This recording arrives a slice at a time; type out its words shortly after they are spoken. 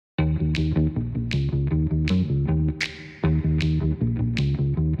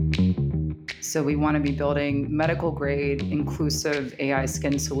So we want to be building medical grade inclusive AI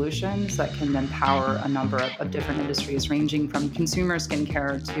skin solutions that can then power a number of different industries, ranging from consumer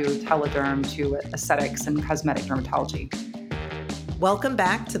skincare to telederm to aesthetics and cosmetic dermatology. Welcome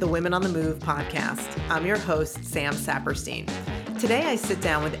back to the Women on the Move podcast. I'm your host, Sam Saperstein. Today I sit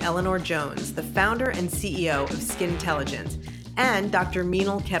down with Eleanor Jones, the founder and CEO of Skintelligent, and Dr.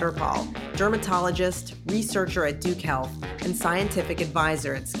 Meenal Khetarpal, dermatologist, researcher at Duke Health, and scientific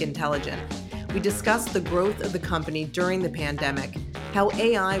advisor at Skintelligent. We discuss the growth of the company during the pandemic, how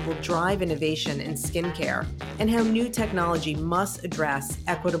AI will drive innovation in skincare, and how new technology must address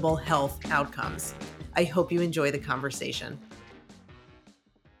equitable health outcomes. I hope you enjoy the conversation.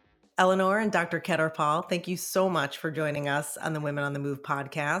 Eleanor and Dr. Khetarpal, thank you so much for joining us on the Women on the Move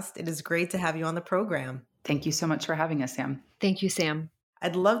podcast. It is great to have you on the program. Thank you so much for having us, Sam. Thank you, Sam.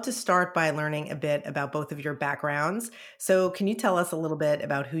 I'd love to start by learning a bit about both of your backgrounds. So can you tell us a little bit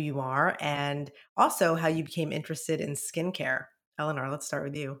about who you are and also how you became interested in skincare? Eleanor, let's start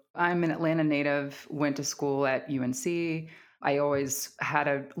with you. I'm an Atlanta native, went to school at UNC. I always had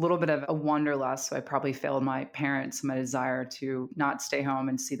a little bit of a wanderlust, so I probably failed my parents, my desire to not stay home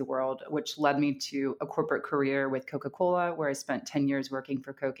and see the world, which led me to a corporate career with Coca-Cola, where I spent 10 years working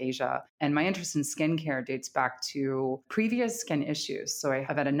for Coke Asia. And my interest in skincare dates back to previous skin issues. So I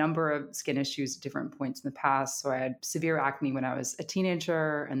have had a number of skin issues at different points in the past. So I had severe acne when I was a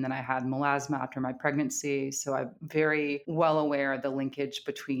teenager, and then I had melasma after my pregnancy. So I'm very well aware of the linkage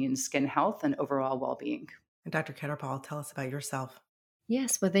between skin health and overall well-being. And Dr. Khetarpal, tell us about yourself.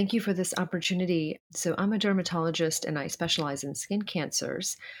 Yes, well, thank you for this opportunity. So I'm a dermatologist and I specialize in skin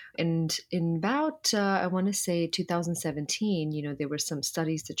cancers. And in about, I want to say 2017, there were some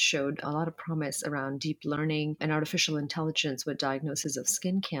studies that showed a lot of promise around deep learning and artificial intelligence with diagnosis of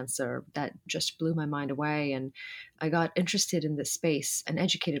skin cancer that just blew my mind away. And I got interested in this space and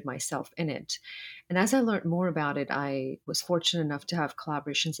educated myself in it. And as I learned more about it, I was fortunate enough to have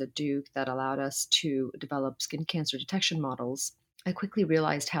collaborations at Duke that allowed us to develop skin cancer detection models. I quickly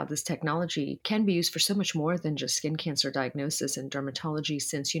realized how this technology can be used for so much more than just skin cancer diagnosis and dermatology,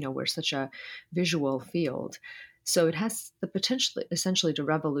 since, we're such a visual field. So it has the potential essentially to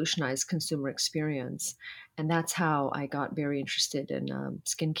revolutionize consumer experience. And that's how I got very interested in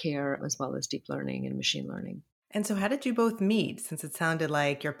skincare as well as deep learning and machine learning. And so how did you both meet, since it sounded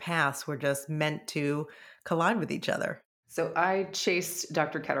like your paths were just meant to collide with each other? So I chased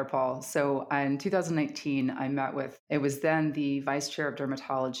Dr. Khetarpal. So in 2019, I met with, it was then the vice chair of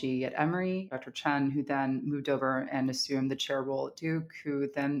dermatology at Emory, Dr. Chen, who then moved over and assumed the chair role at Duke, who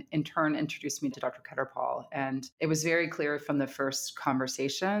then in turn introduced me to Dr. Khetarpal. And it was very clear from the first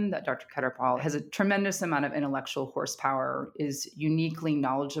conversation that Dr. Khetarpal has a tremendous amount of intellectual horsepower, is uniquely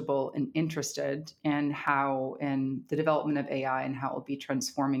knowledgeable and interested in the development of AI and how it will be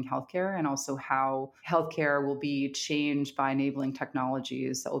transforming healthcare, and also how healthcare will be changed by enabling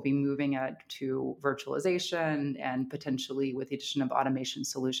technologies that will be moving it to virtualization and potentially with the addition of automation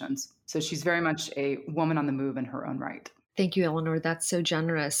solutions. So she's very much a woman on the move in her own right. Thank you, Eleanor. That's so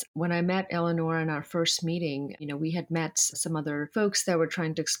generous. When I met Eleanor in our first meeting, we had met some other folks that were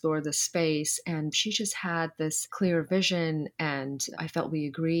trying to explore the space, and she just had this clear vision, and I felt we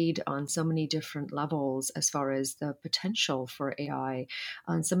agreed on so many different levels as far as the potential for AI.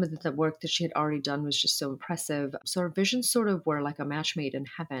 And some of the work that she had already done was just so impressive. So our visions sort of were like a match made in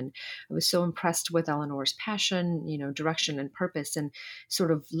heaven. I was so impressed with Eleanor's passion, direction and purpose, and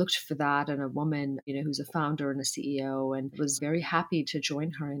sort of looked for that in a woman, who's a founder and a CEO, and was very happy to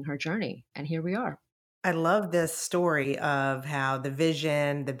join her in her journey. And here we are. I love this story of how the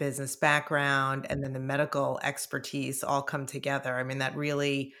vision, the business background, and then the medical expertise all come together. I mean, that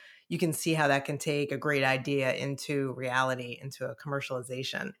really, you can see how that can take a great idea into reality, into a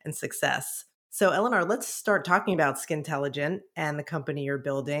commercialization and success. So Eleanor, let's start talking about Skintelligent and the company you're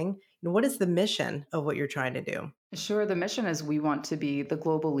building. What is the mission of what you're trying to do? Sure. The mission is we want to be the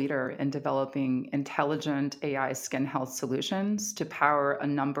global leader in developing intelligent AI skin health solutions to power a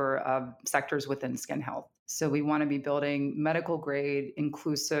number of sectors within skin health. So we want to be building medical grade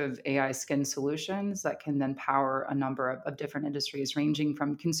inclusive AI skin solutions that can then power a number of different industries, ranging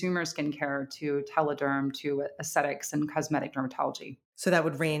from consumer skincare to telederm to aesthetics and cosmetic dermatology. So that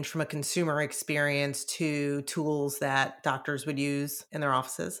would range from a consumer experience to tools that doctors would use in their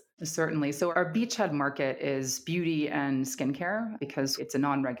offices? Certainly. So our beachhead market is beauty and skincare because it's a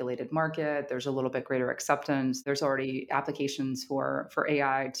non-regulated market. There's a little bit greater acceptance. There's already applications for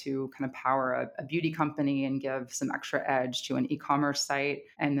AI to kind of power a beauty company and give some extra edge to an e-commerce site.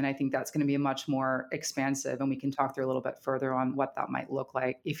 And then I think that's going to be a much more expansive, and we can talk through a little bit further on what that might look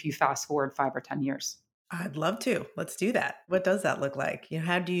like if you fast forward 5 or 10 years. I'd love to. Let's do that. What does that look like?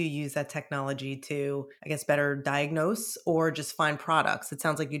 How do you use that technology to, I guess, better diagnose or just find products? It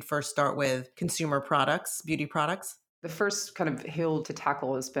sounds like you'd first start with consumer products, beauty products. The first kind of hill to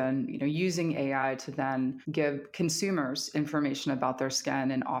tackle has been, using AI to then give consumers information about their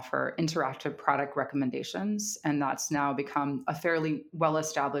skin and offer interactive product recommendations. And that's now become a fairly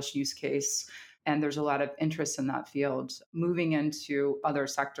well-established use case. And there's a lot of interest in that field. Moving into other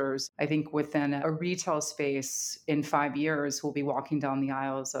sectors, I think within a retail space in 5 years, we'll be walking down the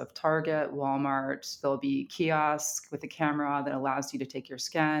aisles of Target, Walmart. There'll be kiosks with a camera that allows you to take your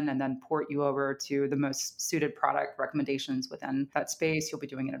scan and then port you over to the most suited product recommendations within that space. You'll be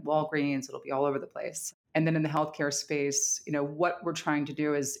doing it at Walgreens. It'll be all over the place. And then in the healthcare space, what we're trying to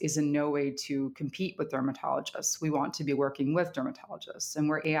do is in no way to compete with dermatologists. We want to be working with dermatologists. And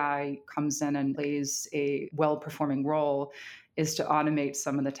where AI comes in and plays a well-performing role is to automate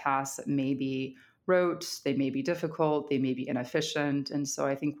some of the tasks that may be rote, they may be difficult, they may be inefficient. And so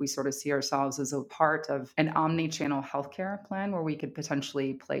I think we sort of see ourselves as a part of an omni-channel healthcare plan where we could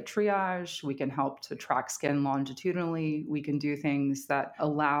potentially play triage, we can help to track skin longitudinally, we can do things that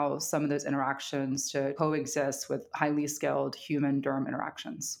allow some of those interactions to coexist with highly skilled human derm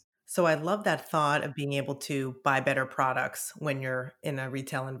interactions. So I love that thought of being able to buy better products when you're in a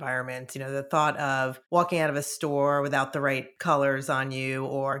retail environment. The thought of walking out of a store without the right colors on you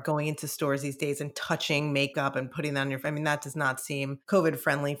or going into stores these days and touching makeup and putting that on your, I mean, that does not seem COVID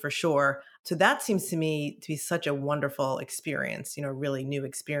friendly for sure. So that seems to me to be such a wonderful experience, really new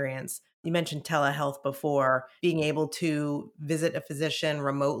experience. You mentioned telehealth before, being able to visit a physician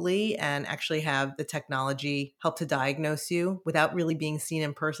remotely and actually have the technology help to diagnose you without really being seen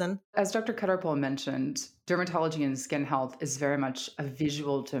in person. As Dr. Ketterpol mentioned, dermatology and skin health is very much a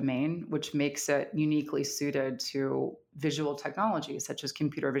visual domain, which makes it uniquely suited to visual technologies such as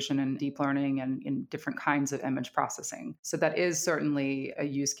computer vision and deep learning and in different kinds of image processing. So that is certainly a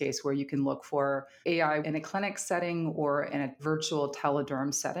use case where you can look for AI in a clinic setting or in a virtual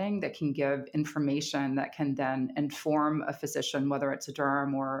telederm setting that can give information that can then inform a physician, whether it's a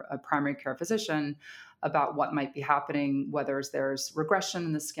derm or a primary care physician, about what might be happening, whether there's regression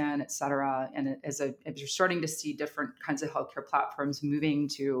in the skin, et cetera. And if you're starting to see different kinds of healthcare platforms moving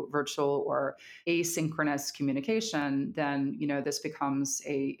to virtual or asynchronous communication, then this becomes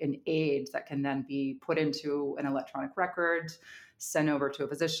an aid that can then be put into an electronic record, sent over to a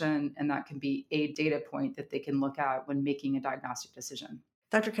physician, and that can be a data point that they can look at when making a diagnostic decision.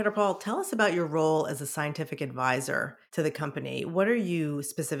 Dr. Ketterpal, tell us about your role as a scientific advisor to the company. What are you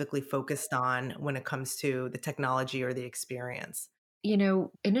specifically focused on when it comes to the technology or the experience?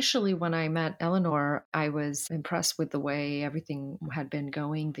 Initially when I met Eleanor, I was impressed with the way everything had been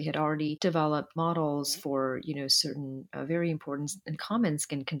going. They had already developed models for, certain very important and common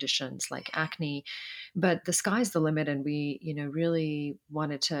skin conditions like acne. But the sky's the limit. And we, really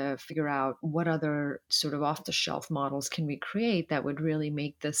wanted to figure out what other sort of off the shelf models can we create that would really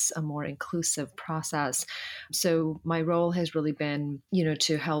make this a more inclusive process. So my role has really been,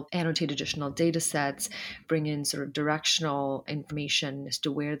 to help annotate additional data sets, bring in sort of directional information as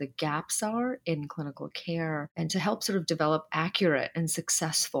to where the gaps are in clinical care, and to help sort of develop accurate and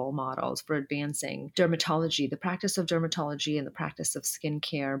successful models for advancing dermatology, the practice of dermatology and the practice of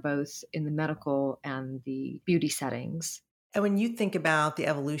skincare, both in the medical and the beauty settings. And when you think about the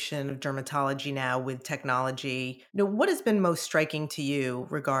evolution of dermatology now with technology, what has been most striking to you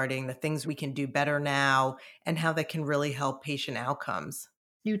regarding the things we can do better now and how that can really help patient outcomes?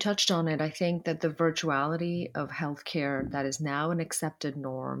 You touched on it. I think that the virtuality of healthcare that is now an accepted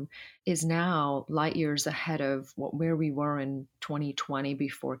norm is now light years ahead of where we were in 2020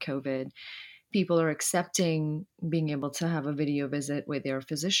 before COVID. People are accepting being able to have a video visit with their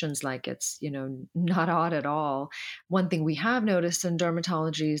physicians like it's, not odd at all. One thing we have noticed in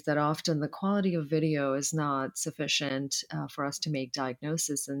dermatology is that often the quality of video is not sufficient for us to make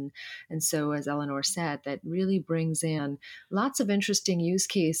diagnosis. And so, as Eleanor said, that really brings in lots of interesting use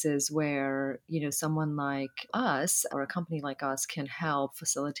cases where, someone like us or a company like us can help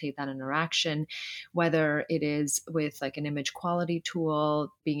facilitate that interaction, whether it is with like an image quality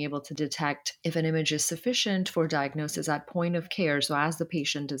tool, being able to detect if an image is sufficient for diagnosis at point of care. So as the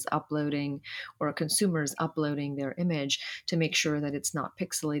patient is uploading or a consumer is uploading their image, to make sure that it's not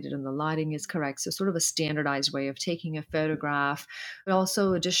pixelated and the lighting is correct. So sort of a standardized way of taking a photograph, but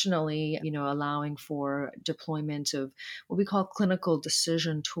also additionally, allowing for deployment of what we call clinical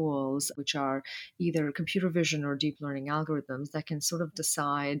decision tools, which are either computer vision or deep learning algorithms that can sort of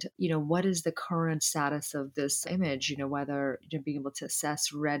decide, what is the current status of this image, whether being able to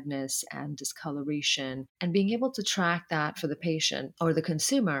assess redness and discoloration, and being able to track that for the patient or the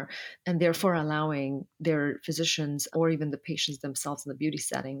consumer, and therefore allowing their physicians or even the patients themselves in the beauty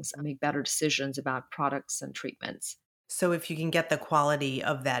settings make better decisions about products and treatments. So if you can get the quality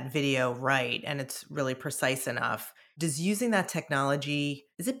of that video right and it's really precise enough, does using that technology,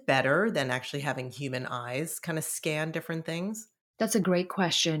 is it better than actually having human eyes kind of scan different things? That's a great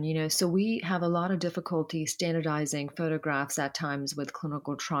question. So we have a lot of difficulty standardizing photographs at times with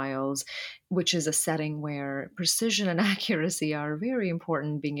clinical trials, which is a setting where precision and accuracy are very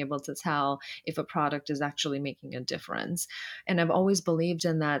important, being able to tell if a product is actually making a difference. And I've always believed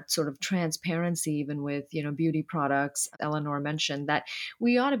in that sort of transparency, even with, beauty products. Eleanor mentioned that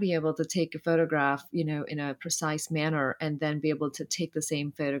we ought to be able to take a photograph, in a precise manner and then be able to take the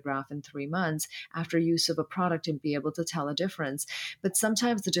same photograph in 3 months after use of a product and be able to tell a difference. But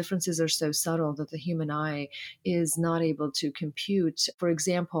sometimes the differences are so subtle that the human eye is not able to compute. For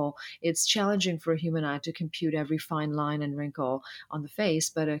example, it's challenging for a human eye to compute every fine line and wrinkle on the face,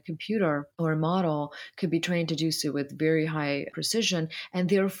 but a computer or a model could be trained to do so with very high precision, and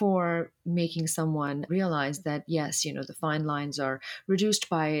therefore making someone realize that, yes, the fine lines are reduced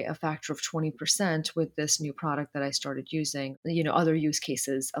by a factor of 20% with this new product that I started using, other use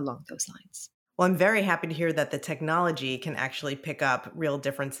cases along those lines. Well, I'm very happy to hear that the technology can actually pick up real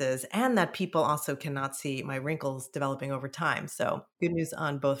differences and that people also cannot see my wrinkles developing over time. So good news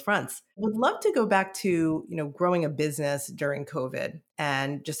on both fronts. Would love to go back to, growing a business during COVID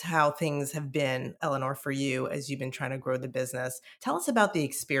and just how things have been, Eleanor, for you as you've been trying to grow the business. Tell us about the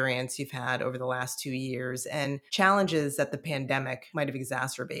experience you've had over the last 2 years and challenges that the pandemic might have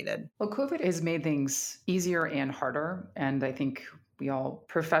exacerbated. Well, COVID has made things easier and harder. And I think we all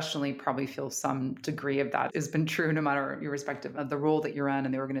professionally probably feel some degree of that has been true no matter your respective of the role that you're in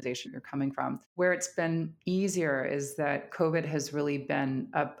and the organization you're coming from. Where it's been easier is that COVID has really been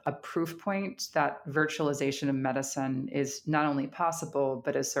a proof point that virtualization of medicine is not only possible,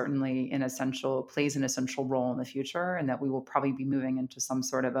 but is certainly plays an essential role in the future, and that we will probably be moving into some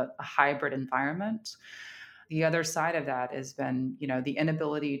sort of a hybrid environment. The other side of that has been, the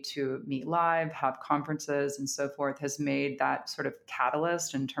inability to meet live, have conferences and so forth has made that sort of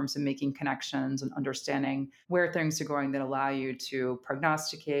catalyst in terms of making connections and understanding where things are going that allow you to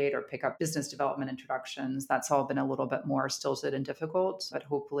prognosticate or pick up business development introductions. That's all been a little bit more stilted and difficult, but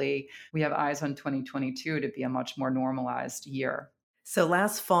hopefully we have eyes on 2022 to be a much more normalized year. So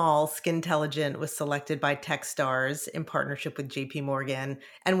last fall, Skintelligent was selected by Techstars in partnership with JP Morgan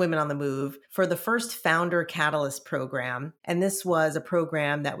and Women on the Move for the first Founder Catalyst program. And this was a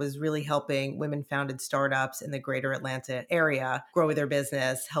program that was really helping women-founded startups in the greater Atlanta area grow their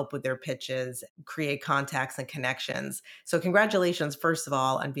business, help with their pitches, create contacts and connections. So congratulations, first of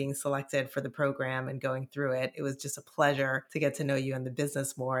all, on being selected for the program and going through it. It was just a pleasure to get to know you and the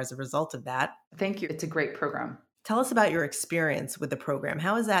business more as a result of that. Thank you. It's a great program. Tell us about your experience with the program.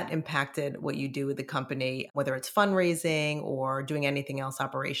 How has that impacted what you do with the company, whether it's fundraising or doing anything else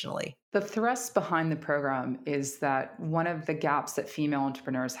operationally? The thrust behind the program is that one of the gaps that female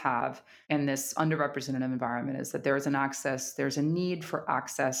entrepreneurs have in this underrepresented environment is that there's a need for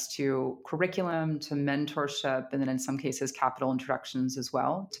access to curriculum, to mentorship, and then in some cases, capital introductions as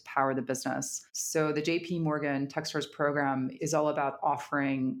well to power the business. So the JP Morgan Techstars program is all about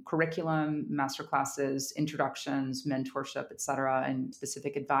offering curriculum, masterclasses, introductions, mentorship, et cetera, and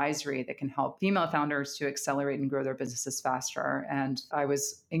specific advisory that can help female founders to accelerate and grow their businesses faster. And I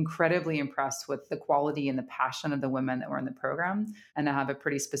was incredibly impressed with the quality and the passion of the women that were in the program. And I have a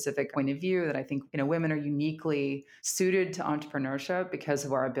pretty specific point of view that I think, women are uniquely suited to entrepreneurship because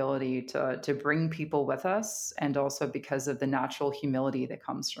of our ability to bring people with us, and also because of the natural humility that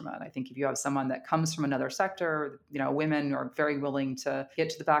comes from it. I think if you have someone that comes from another sector, women are very willing to get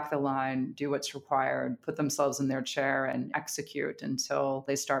to the back of the line, do what's required, put themselves in their chair and execute until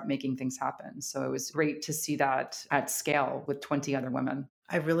they start making things happen. So it was great to see that at scale with 20 other women.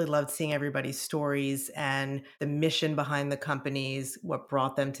 I really loved seeing everybody's stories and the mission behind the companies, what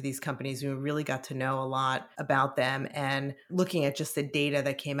brought them to these companies. We really got to know a lot about them, and looking at just the data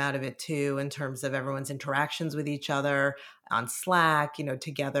that came out of it too, in terms of everyone's interactions with each other on Slack,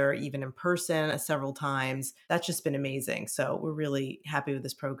 together, even in person several times. That's just been amazing. So we're really happy with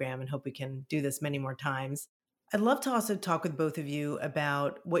this program and hope we can do this many more times. I'd love to also talk with both of you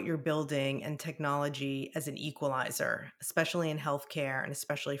about what you're building and technology as an equalizer, especially in healthcare and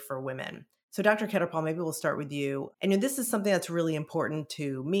especially for women. So Dr. Ketterpal, maybe we'll start with you. And this is something that's really important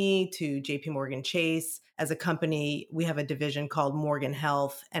to me, to JP Morgan Chase. As a company, we have a division called Morgan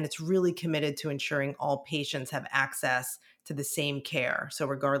Health, and it's really committed to ensuring all patients have access to the same care. So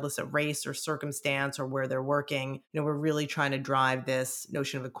regardless of race or circumstance or where they're working, we're really trying to drive this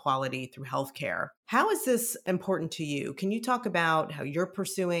notion of equality through healthcare. How is this important to you? Can you talk about how you're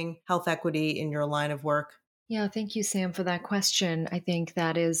pursuing health equity in your line of work? Yeah, thank you, Sam, for that question. I think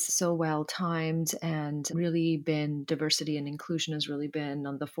that is so well timed and really been diversity and inclusion has really been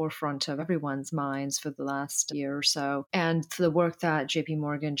on the forefront of everyone's minds for the last year or so. And the work that JP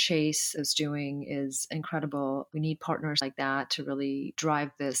Morgan Chase is doing is incredible. We need partners like that to really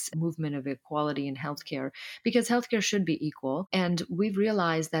drive this movement of equality in healthcare because healthcare should be equal. And we've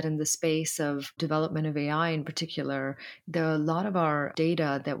realized that in the space of development of AI in particular, a lot of our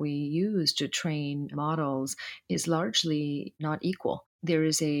data that we use to train models is largely not equal. There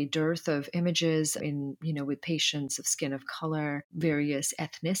is a dearth of images with patients of skin of color, various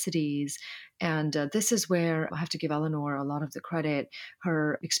ethnicities. And this is where I have to give Eleanor a lot of the credit.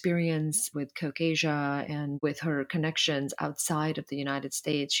 Her experience with Caucasia and with her connections outside of the United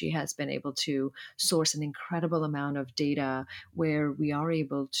States, she has been able to source an incredible amount of data where we are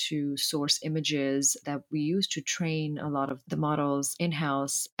able to source images that we use to train a lot of the models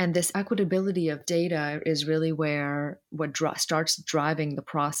in-house. And this equitability of data is really where what starts driving the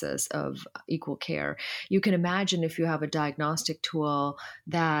process of equal care. You can imagine if you have a diagnostic tool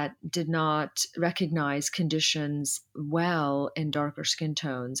that did not recognize conditions well in darker skin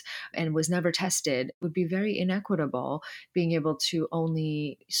tones and was never tested, it would be very inequitable being able to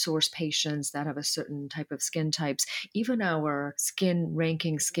only source patients that have a certain type of skin types. Even our skin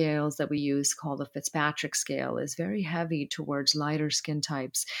ranking scales that we use, called the Fitzpatrick scale, is very heavy towards lighter skin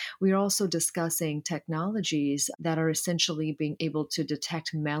types. We are also discussing technologies that are essentially being able to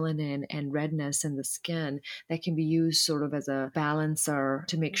detect melanin and redness in the skin that can be used sort of as a balancer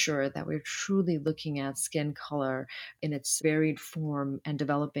to make sure that we're truly looking at skin color in its varied form and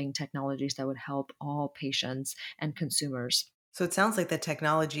developing technologies that would help all patients and consumers. So it sounds like the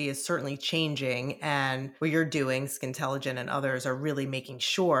technology is certainly changing, and what you're doing, Skintelligent and others, are really making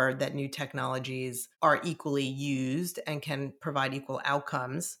sure that new technologies are equally used and can provide equal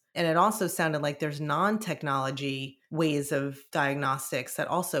outcomes. And it also sounded like there's non-technology ways of diagnostics that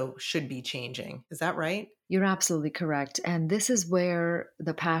also should be changing. Is that right? You're absolutely correct. And this is where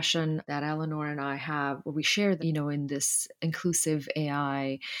the passion that Eleanor and I have, we share, in this inclusive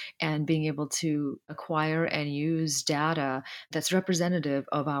AI and being able to acquire and use data that's representative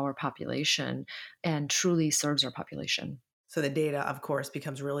of our population and truly serves our population. So the data, of course,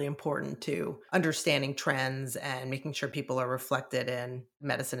 becomes really important to understanding trends and making sure people are reflected in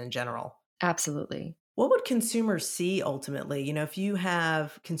medicine in general. Absolutely. What would consumers see ultimately? If you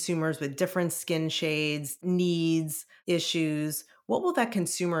have consumers with different skin shades, needs, issues, what will that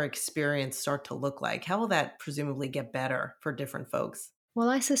consumer experience start to look like? How will that presumably get better for different folks? Well,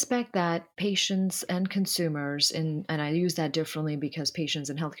 I suspect that patients and consumers, and I use that differently because patients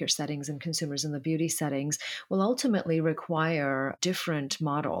in healthcare settings and consumers in the beauty settings will ultimately require different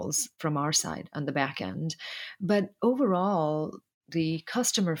models from our side on the back end. But overall, the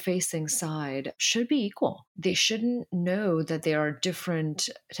customer facing side should be equal. They shouldn't know that there are different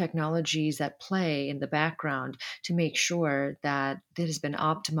technologies at play in the background to make sure that it has been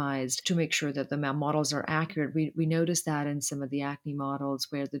optimized to make sure that the models are accurate. We notice that in some of the acne models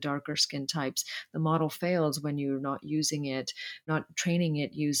where the darker skin types, the model fails when you're not using it, not training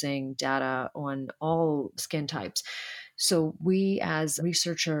it using data on all skin types. So we as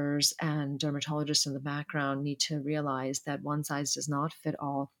researchers and dermatologists in the background need to realize that one size does not fit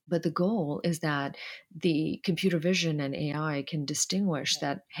all. But the goal is that the computer vision and AI can distinguish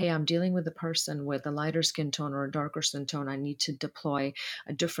that, hey, I'm dealing with a person with a lighter skin tone or a darker skin tone. I need to deploy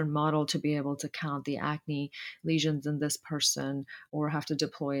a different model to be able to count the acne lesions in this person, or have to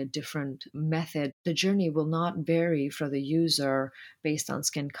deploy a different method. The journey will not vary for the user based on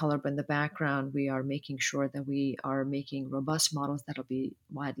skin color, but in the background, we are making sure that we are making robust models that'll be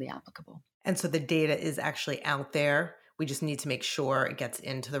widely applicable. And so the data is actually out there. We just need to make sure it gets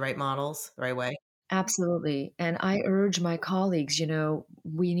into the right models the right way. Absolutely. And I urge my colleagues,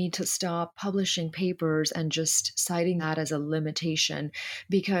 we need to stop publishing papers and just citing that as a limitation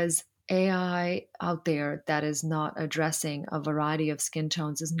because AI out there that is not addressing a variety of skin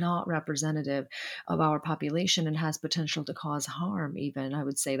tones is not representative of our population and has potential to cause harm, even, I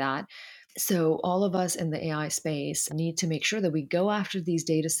would say that. So, all of us in the AI space need to make sure that we go after these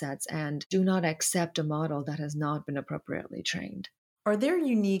data sets and do not accept a model that has not been appropriately trained. Are there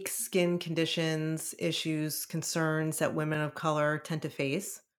unique skin conditions, issues, concerns that women of color tend to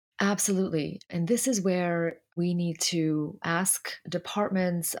face? Absolutely. And this is where we need to ask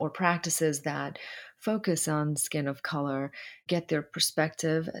departments or practices that focus on skin of color, get their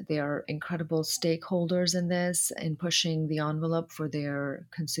perspective. They are incredible stakeholders in this, in pushing the envelope for their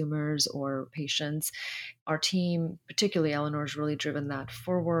consumers or patients. Our team, particularly Eleanor, has really driven that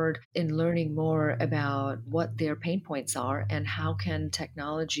forward in learning more about what their pain points are and how can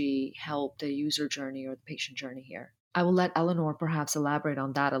technology help the user journey or the patient journey here. I will let Eleanor perhaps elaborate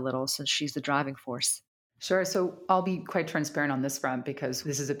on that a little since she's the driving force. Sure. So I'll be quite transparent on this front because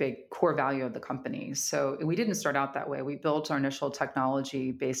this is a big core value of the company. So we didn't start out that way. We built our initial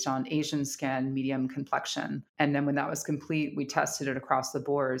technology based on Asian skin, medium complexion. And then when that was complete, we tested it across the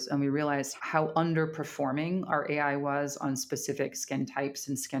boards and we realized how underperforming our AI was on specific skin types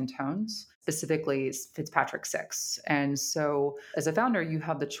and skin tones, specifically Fitzpatrick 6. And so as a founder, you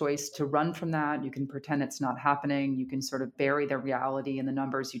have the choice to run from that. You can pretend it's not happening. You can sort of bury the reality in the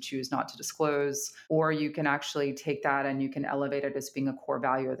numbers you choose not to disclose, or you can actually take that and you can elevate it as being a core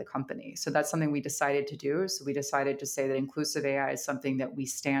value of the company. So that's something we decided to do. So we decided to say that inclusive AI is something that we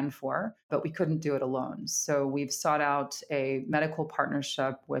stand for, but we couldn't do it alone. So we've sought out a medical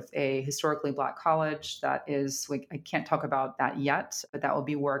partnership with a historically Black college that is, I can't talk about that yet, but that will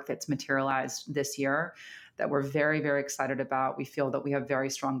be work that's materialized this year that we're very, very excited about. We feel that we have very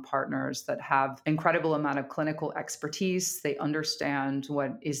strong partners that have incredible amount of clinical expertise. They understand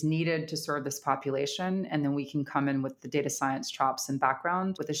what is needed to serve this population. And then we can come in with the data science chops and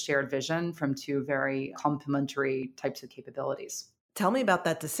background with a shared vision from two very complementary types of capabilities. Tell me about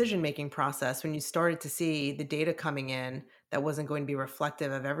that decision-making process when you started to see the data coming in that wasn't going to be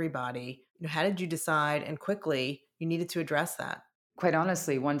reflective of everybody. How did you decide and quickly you needed to address that? Quite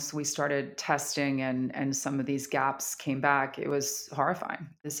honestly, once we started testing and some of these gaps came back, it was horrifying.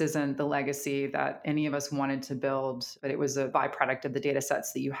 This isn't the legacy that any of us wanted to build, but it was a byproduct of the data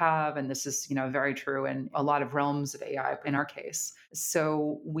sets that you have. And this is, very true in a lot of realms of AI in our case.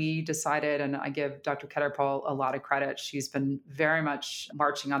 So we decided, and I give Dr. Ketterpal a lot of credit. She's been very much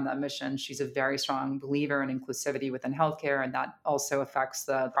marching on that mission. She's a very strong believer in inclusivity within healthcare, and that also affects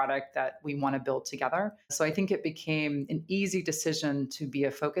the product that we want to build together. So I think it became an easy decision to be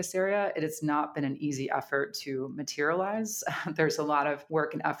a focus area. It has not been an easy effort to materialize. There's a lot of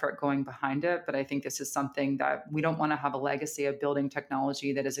work and effort going behind it, but I think this is something that we don't want to have a legacy of building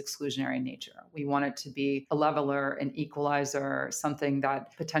technology that is exclusionary in nature. We want it to be a leveler, an equalizer, something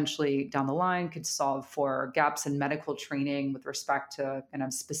that potentially down the line could solve for gaps in medical training with respect to kind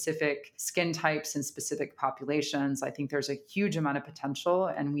of specific skin types and specific populations. I think there's a huge amount of potential,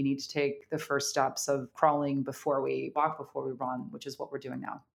 and we need to take the first steps of crawling before we walk, before we run, which is what we're doing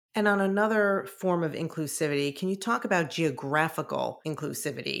now. And on another form of inclusivity, can you talk about geographical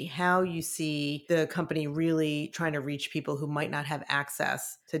inclusivity? How you see the company really trying to reach people who might not have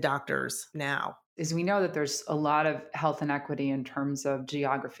access to doctors now? Is we know that there's a lot of health inequity in terms of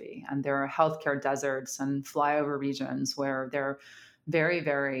geography, and there are healthcare deserts and flyover regions where they're very,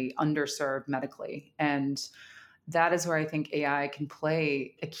 very underserved medically. And that is where I think AI can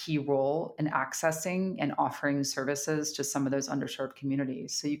play a key role in accessing and offering services to some of those underserved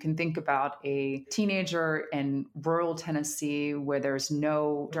communities. So you can think about a teenager in rural Tennessee where there's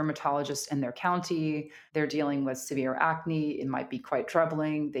no dermatologist in their county. They're dealing with severe acne. It might be quite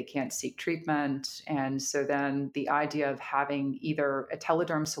troubling. They can't seek treatment. And so then the idea of having either a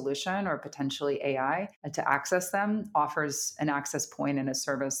telederm solution or potentially AI to access them offers an access point and a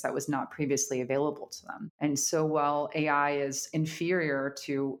service that was not previously available to them. And so while AI is inferior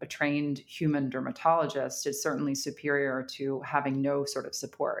to a trained human dermatologist, it's certainly superior to having no sort of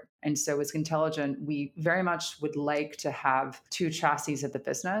support. And so as Intelligent, we very much would like to have two chassis of the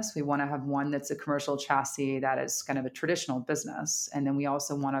business. We want to have one that's a commercial chassis that is kind of a traditional business. And then we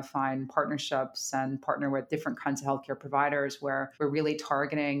also want to find partnerships and partner with different kinds of healthcare providers where we're really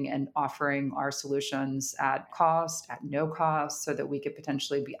targeting and offering our solutions at cost, at no cost, so that we could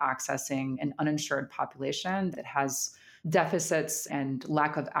potentially be accessing an uninsured population that has deficits and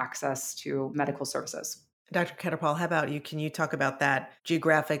lack of access to medical services. Dr. Ketterpal, how about you? Can you talk about that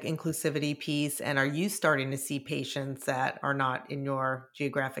geographic inclusivity piece? And are you starting to see patients that are not in your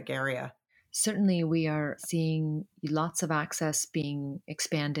geographic area? Certainly, we are seeing lots of access being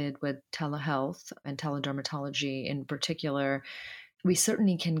expanded with telehealth and teledermatology in particular. We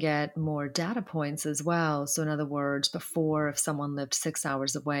certainly can get more data points as well. So, in other words, before, if someone lived 6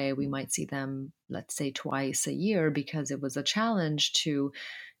 hours away, we might see them, let's say, twice a year because it was a challenge to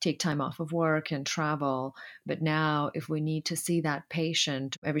take time off of work and travel. But now, if we need to see that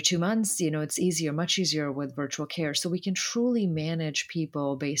patient every 2 months, it's easier, much easier with virtual care. So we can truly manage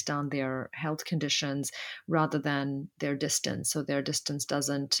people based on their health conditions rather than their distance. So their distance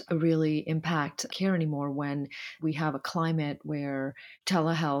doesn't really impact care anymore when we have a climate where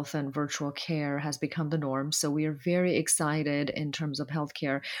telehealth and virtual care has become the norm. So we are very excited in terms of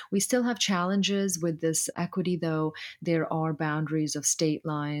healthcare. We still have challenges with this equity, though. There are boundaries of state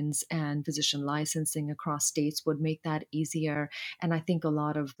lines, and physician licensing across states would make that easier. And I think a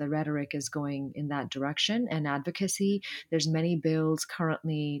lot of the rhetoric is going in that direction and advocacy. There's many bills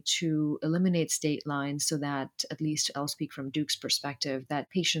currently to eliminate state lines so that, at least I'll speak from Duke's perspective, that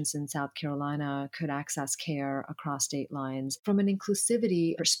patients in South Carolina could access care across state lines. From an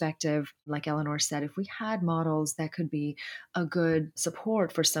inclusivity perspective, like Eleanor said, if we had models that could be a good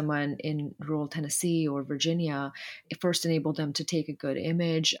support for someone in rural Tennessee or Virginia, it first enable them to take a good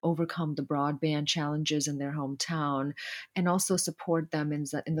image, overcome the broadband challenges in their hometown, and also support them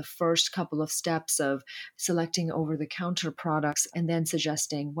in the first couple of steps of selecting over-the-counter products and then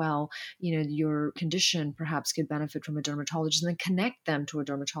suggesting, well, your condition perhaps could benefit from a dermatologist, and then connect them to a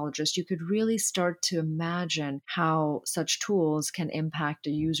dermatologist. You could really start to imagine how such tools can impact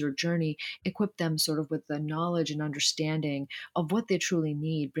a user journey, equip them sort of with the knowledge and understanding of what they truly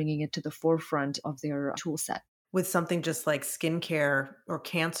need, bringing it to the forefront of their tool set. With something just like skincare or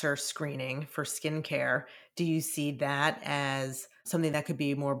cancer screening for skincare, do you see that as something that could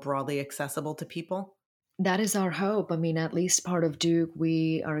be more broadly accessible to people? That is our hope. I mean, at least part of Duke,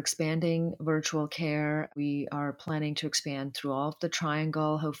 we are expanding virtual care. We are planning to expand through all of the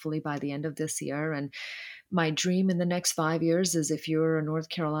triangle, hopefully by the end of this year. And my dream in the next 5 years is, if you're a North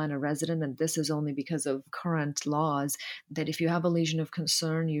Carolina resident, and this is only because of current laws, that if you have a lesion of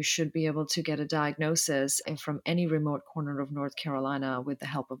concern, you should be able to get a diagnosis from any remote corner of North Carolina with the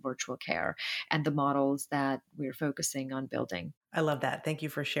help of virtual care and the models that we're focusing on building. I love that. Thank you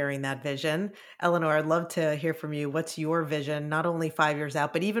for sharing that vision. Eleanor, I'd love to hear from you. What's your vision, not only 5 years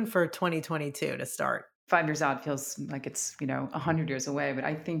out, but even for 2022 to start? 5 years out feels like it's 100 years away, but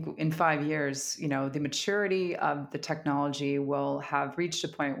I think in 5 years the maturity of the technology will have reached a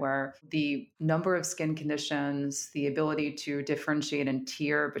point where the number of skin conditions, the ability to differentiate and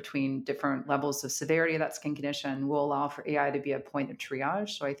tier between different levels of severity of that skin condition, will allow for AI to be a point of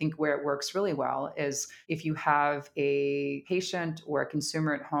triage. So I think where it works really well is if you have a patient or a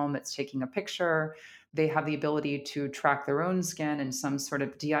consumer at home that's taking a picture, they have the ability to track their own skin in some sort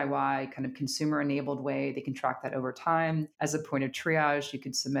of DIY kind of consumer enabled way. They can track that over time. As a point of triage, you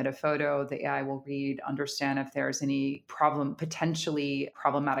could submit a photo. The AI will read, understand if there's any potentially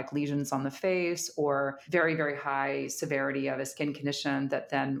problematic lesions on the face, or very, very high severity of a skin condition that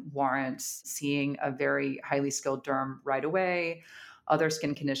then warrants seeing a very highly skilled derm right away. Other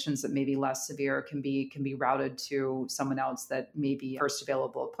skin conditions that may be less severe can be routed to someone else that may be first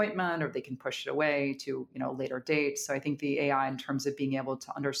available appointment, or they can push it away to a later date. So I think the AI, in terms of being able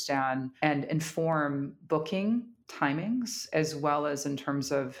to understand and inform booking timings, as well as in terms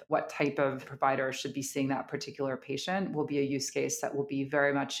of what type of provider should be seeing that particular patient, will be a use case that will be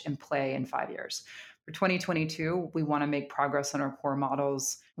very much in play in 5 years. For 2022, we want to make progress on our core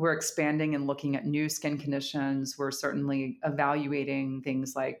models. We're expanding and looking at new skin conditions. We're certainly evaluating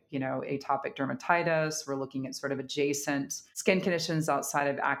things like, atopic dermatitis. We're looking at sort of adjacent skin conditions outside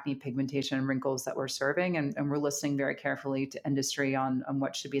of acne, pigmentation, and wrinkles that we're serving. And we're listening very carefully to industry on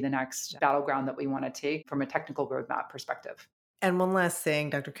what should be the next battleground that we want to take from a technical roadmap perspective. And one last thing,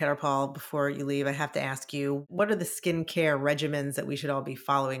 Dr. Ketterpal, before you leave, I have to ask you, what are the skincare regimens that we should all be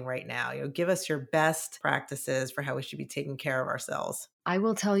following right now? Give us your best practices for how we should be taking care of ourselves. I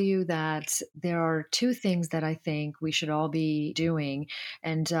will tell you that there are two things that I think we should all be doing.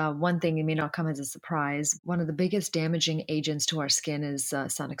 And one thing, it may not come as a surprise. One of the biggest damaging agents to our skin is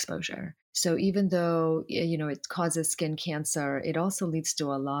sun exposure. So even though, it causes skin cancer, it also leads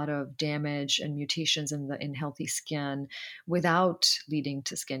to a lot of damage and mutations in healthy skin without leading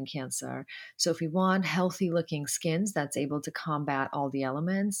to skin cancer. So if we want healthy looking skins that's able to combat all the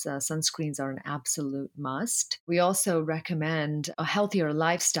elements, sunscreens are an absolute must. We also recommend a healthier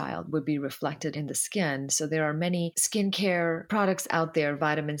lifestyle would be reflected in the skin. So there are many skincare products out there,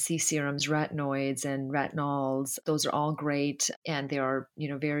 vitamin C serums, retinoids, and retinols. Those are all great. And there are,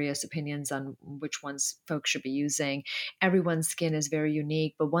 various opinions depends on which ones folks should be using. Everyone's skin is very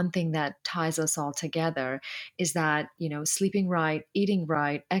unique, but one thing that ties us all together is that, sleeping right, eating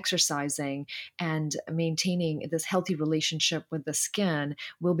right, exercising, and maintaining this healthy relationship with the skin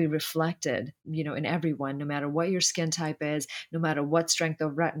will be reflected, in everyone, no matter what your skin type is, no matter what strength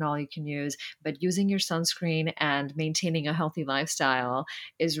of retinol you can use. But using your sunscreen and maintaining a healthy lifestyle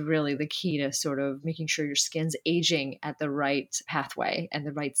is really the key to sort of making sure your skin's aging at the right pathway and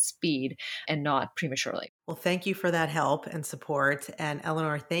the right speed and not prematurely. Well, thank you for that help and support. And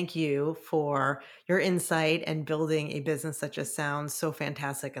Eleanor, thank you for your insight and building a business that just sounds so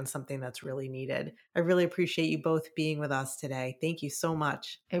fantastic and something that's really needed. I really appreciate you both being with us today. Thank you so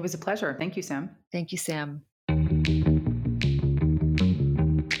much. It was a pleasure. Thank you, Sam. Thank you, Sam.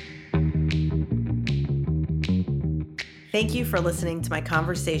 Thank you for listening to my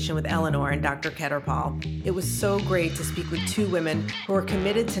conversation with Eleanor and Dr. Ketterpal. It was so great to speak with two women who are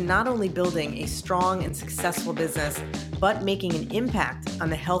committed to not only building a strong and successful business, but making an impact on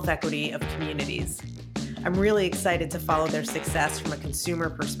the health equity of communities. I'm really excited to follow their success from a consumer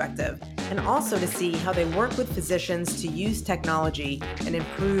perspective and also to see how they work with physicians to use technology and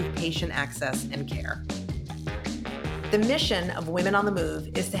improve patient access and care. The mission of Women on the Move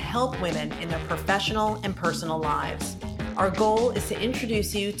is to help women in their professional and personal lives. Our goal is to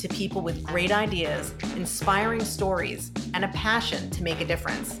introduce you to people with great ideas, inspiring stories, and a passion to make a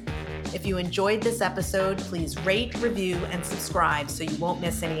difference. If you enjoyed this episode, please rate, review, and subscribe so you won't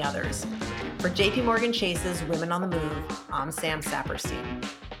miss any others. For JPMorgan Chase's Women on the Move, I'm Sam Saperstein.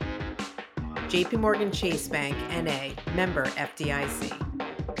 JPMorgan Chase Bank, N.A., member FDIC.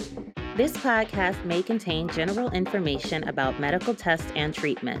 This podcast may contain general information about medical tests and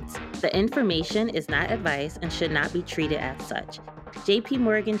treatments. The information is not advice and should not be treated as such.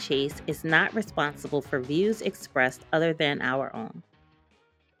 JPMorgan Chase is not responsible for views expressed other than our own.